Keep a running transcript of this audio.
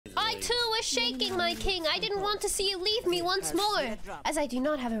was shaking, my king. I didn't want to see you leave me once more, as I do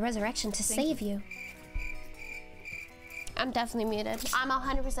not have a resurrection to save you. I'm definitely muted. I'm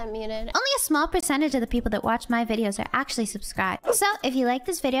 100% muted. Only a small percentage of the people that watch my videos are actually subscribed. So if you like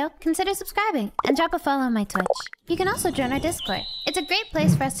this video, consider subscribing and drop a follow on my Twitch. You can also join our Discord. It's a great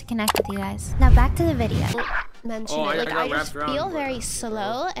place for us to connect with you guys. Now back to the video. I just feel very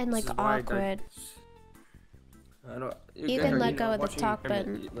slow and like awkward. I don't. You can let go of the talk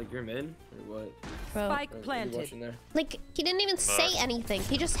button. Like you're mid or what? Bro. Spike planted. Like he didn't even say anything.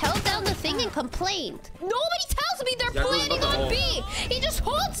 He just held down the thing and complained. Nobody tells me they're planning on B. He just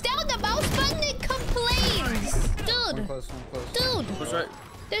holds down the mouse button and complains. Dude. Push right.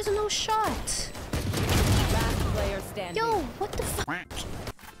 There's no shot. Last player standing. Yo, what the fuck?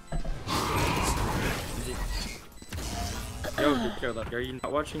 Yo, like, are you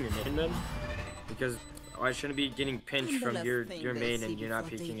not watching your main then? Because I shouldn't be getting pinched from your main and you're not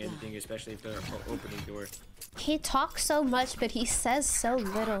peeking anything, especially if they're opening door. He talks so much, but he says so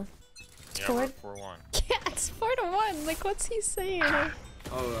little. Yeah, 4-1. Yeah, it's 4-1. Like, what's he saying?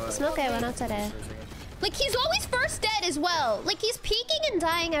 Smoke I went out today. Like, he's always first dead as well. Like, he's peeking and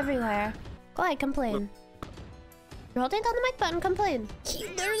dying everywhere. Go ahead, complain. You're holding down the mic button, complain. He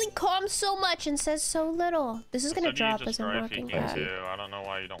literally calms so much and says so little. This is gonna drop as I'm walking back. I don't know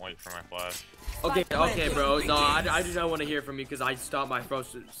why you don't wait for my flash. Okay, bro. No, I do not want to hear from you because I stopped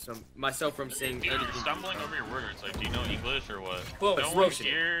myself from saying anything. You're stumbling over your words. Like, do you know English or what? Well, no one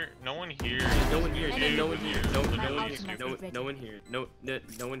here. No one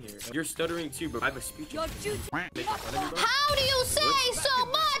here. You're stuttering too, bro. I have a speech. How do you say so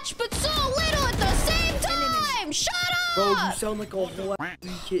much but so little at the same time? Shut up! Bro, you sound like a whole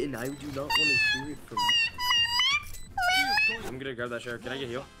kitten. I do not want to hear it from you. I'm gonna grab that share. Can I get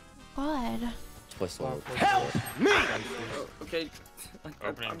heal? God. Help me! Okay.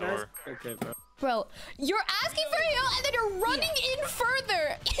 Opening door. Okay, bro. Bro, you're asking for heal and then you're running in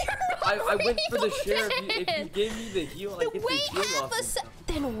further. I went for the share. If you gave me the heal, I get the heal off.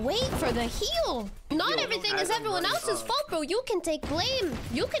 Then wait for the heal. Not everything is everyone else's fault, bro. You can take blame.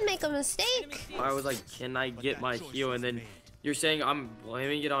 You can make a mistake. I was like, can I get my heal? And then you're saying I'm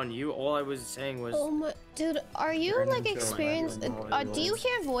blaming it on you. All I was saying was... Oh my... Dude, are you like experienced... do you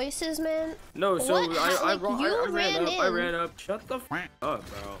hear voices, man? No, so I ran up. Shut the f up,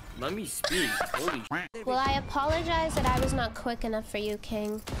 bro. Let me speak. Holy shit. Well, I apologize that I was not quick enough for you,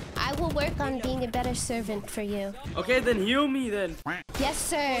 King. I will work on being a better servant for you. Okay, then heal me then. Yes,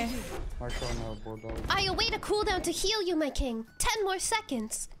 sir. I await a cooldown to heal you, my King. 10 more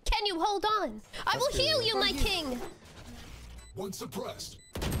seconds. Can you hold on? I will heal you, my King. One suppressed.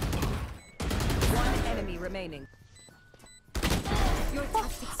 One enemy remaining.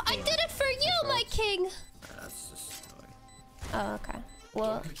 I did it for you, my King. That's just Oh, okay.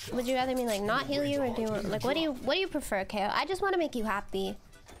 Well, would you rather me like not heal you or do like what do you prefer, KO? I just want to make you happy.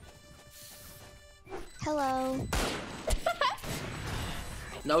 Hello.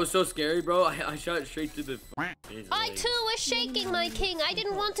 That was so scary, bro. I shot straight through the face. I too was shaking, my King. I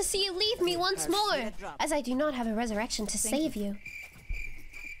didn't want to see you leave me once more, as I do not have a resurrection to save you.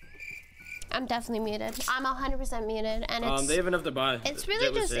 I'm definitely muted. I'm 100% muted, and it's they have enough to buy. It's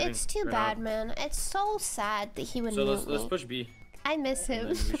really just it's too bad, man. It's so sad that he would. So let's push B. I miss him.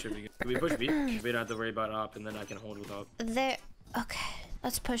 We should be good. Can we push B? We don't have to worry about op, and then I can hold with op. Okay.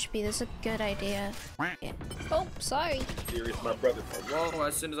 Let's push B. This is a good idea. Yeah. Oh, sorry. Serious, my brother. Whoa,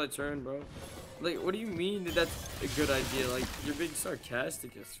 as soon as I turn, bro. Like, what do you mean that that's a good idea? Like, you're being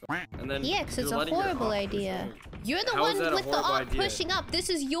sarcastic as fuck. And then yeah, because it's a horrible idea. You're the one with the op pushing up. This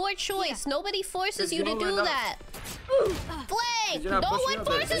is your choice. Nobody forces you to do that. Flank! No one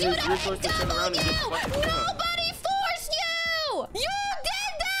forces you to double you! Nobody forced you! You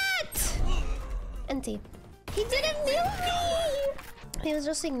did that! Empty. He didn't know me! He was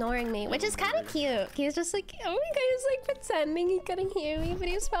just ignoring me, which is kind of cute. He was just like, oh my god, he was like pretending he couldn't hear me, but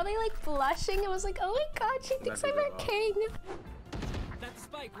he was probably like blushing and was like, oh my god, she thinks I'm her king.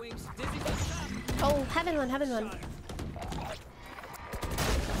 Oh, heaven one.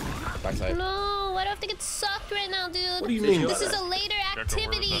 Backside. No, I don't have to get sucked right now, dude. What do you mean? This is a later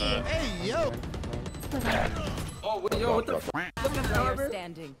activity. Hey, yo. Oh, wait, yo, what the f? Look at that,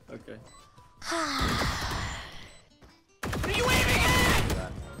 standing. Okay. What are you aiming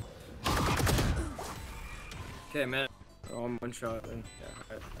at? Okay, man. Oh, I'm one shot. And,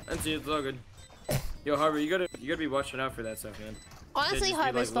 yeah, and see, it's all good. Yo, Harbor, you gotta be watching out for that stuff, man. Honestly,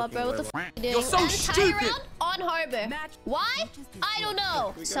 Harbor's fault, bro. What the f are you doing? You're so stupid! Round on Harbor. Why? I don't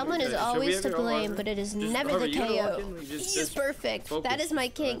know. Someone is always to blame, but it is never the KO. He's perfect. That is my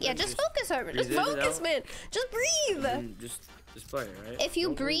king. Yeah, just focus, Harbor. Just focus, man. Just breathe. Just play, right? If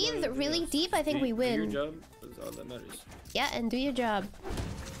you breathe really deep, I think we win. Do your job. That's all that matters. Yeah, and do your job.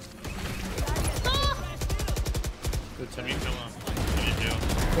 Good time.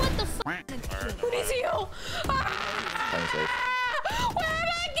 What the f? What is you? Where am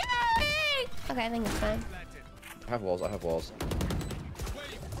I going? Okay, I think it's fine. I have walls. I have walls.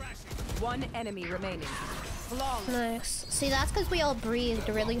 One enemy remaining. Nice. See, that's because we all breathed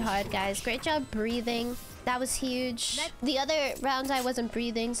really hard, guys. Great job breathing. That was huge. The other rounds I wasn't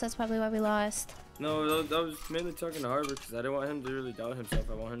breathing, so that's probably why we lost. No, I was mainly talking to Harvard because I didn't want him to really doubt himself.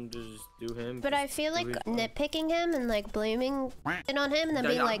 I want him to just do him. But I feel like nitpicking him and like blaming it on him and then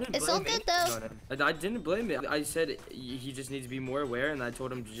being like, it's all good though. I didn't blame it. I said he just needs to be more aware, and I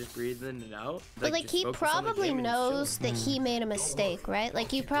told him to just breathe in and out. But like he probably knows that he made a mistake, right?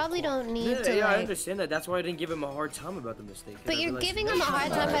 Like you probably don't need to. Yeah, like... I understand that. That's why I didn't give him a hard time about the mistake. But you're giving him a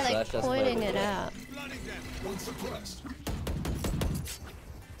hard time by like pointing it out.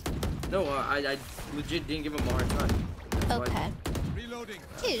 No, I legit didn't give him a hard time. Okay.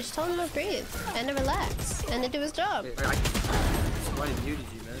 You just told him to breathe and to relax and to do his job. That's why I muted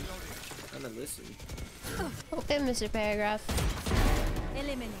you, man. I'm gonna listen. Okay, Mr. Paragraph.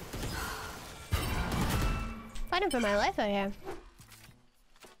 Eliminate. Fighting for my life out here.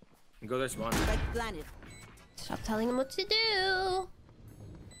 Go there, spawn. Stop telling him what to do.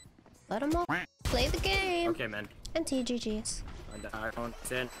 Let him all play the game. Okay, man. And TGG's. I don't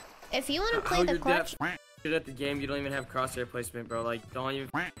understand. If you want to play the clutch, good at the game, you don't even have crosshair placement, bro. Like, don't even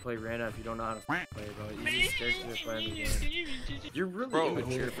play Rana if you don't know how to play, bro. Easiest character to play in the game. You're really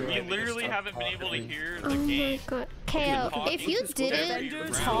immature for You literally haven't been able to hear the oh game. my god. KO, if you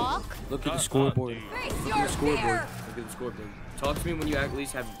didn't talk... Look at the scoreboard. Look at the scoreboard. Look at the scoreboard. Talk to me when you at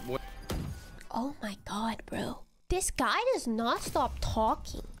least have more... Oh my god, bro. This guy does not stop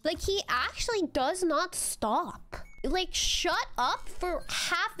talking. Like, he actually does not stop. Like, shut up for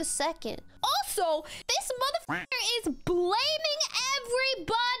half a second. Also, this motherfucker is blaming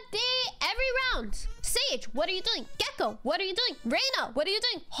everybody every round. Sage, what are you doing? Gecko, what are you doing? Reyna, what are you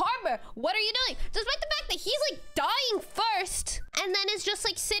doing? Harbor, what are you doing? Despite the fact that he's like dying first and then is just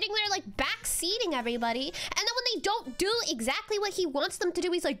like sitting there like backseating everybody. And then when they don't do exactly what he wants them to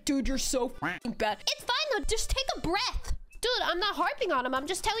do, he's like, dude, you're so f***ing bad. It's fine though, just take a breath. Dude, I'm not harping on him. I'm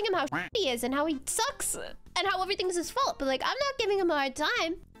just telling him how he is and how he sucks and how everything's his fault. But like, I'm not giving him a hard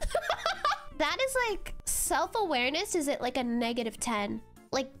time. That is like, self-awareness is at like a -10.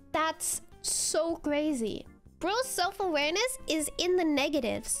 Like, that's so crazy. Bro's self-awareness is in the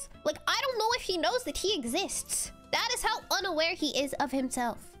negatives. Like, I don't know if he knows that he exists. That is how unaware he is of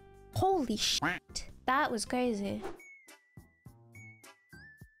himself. Holy shit. That was crazy.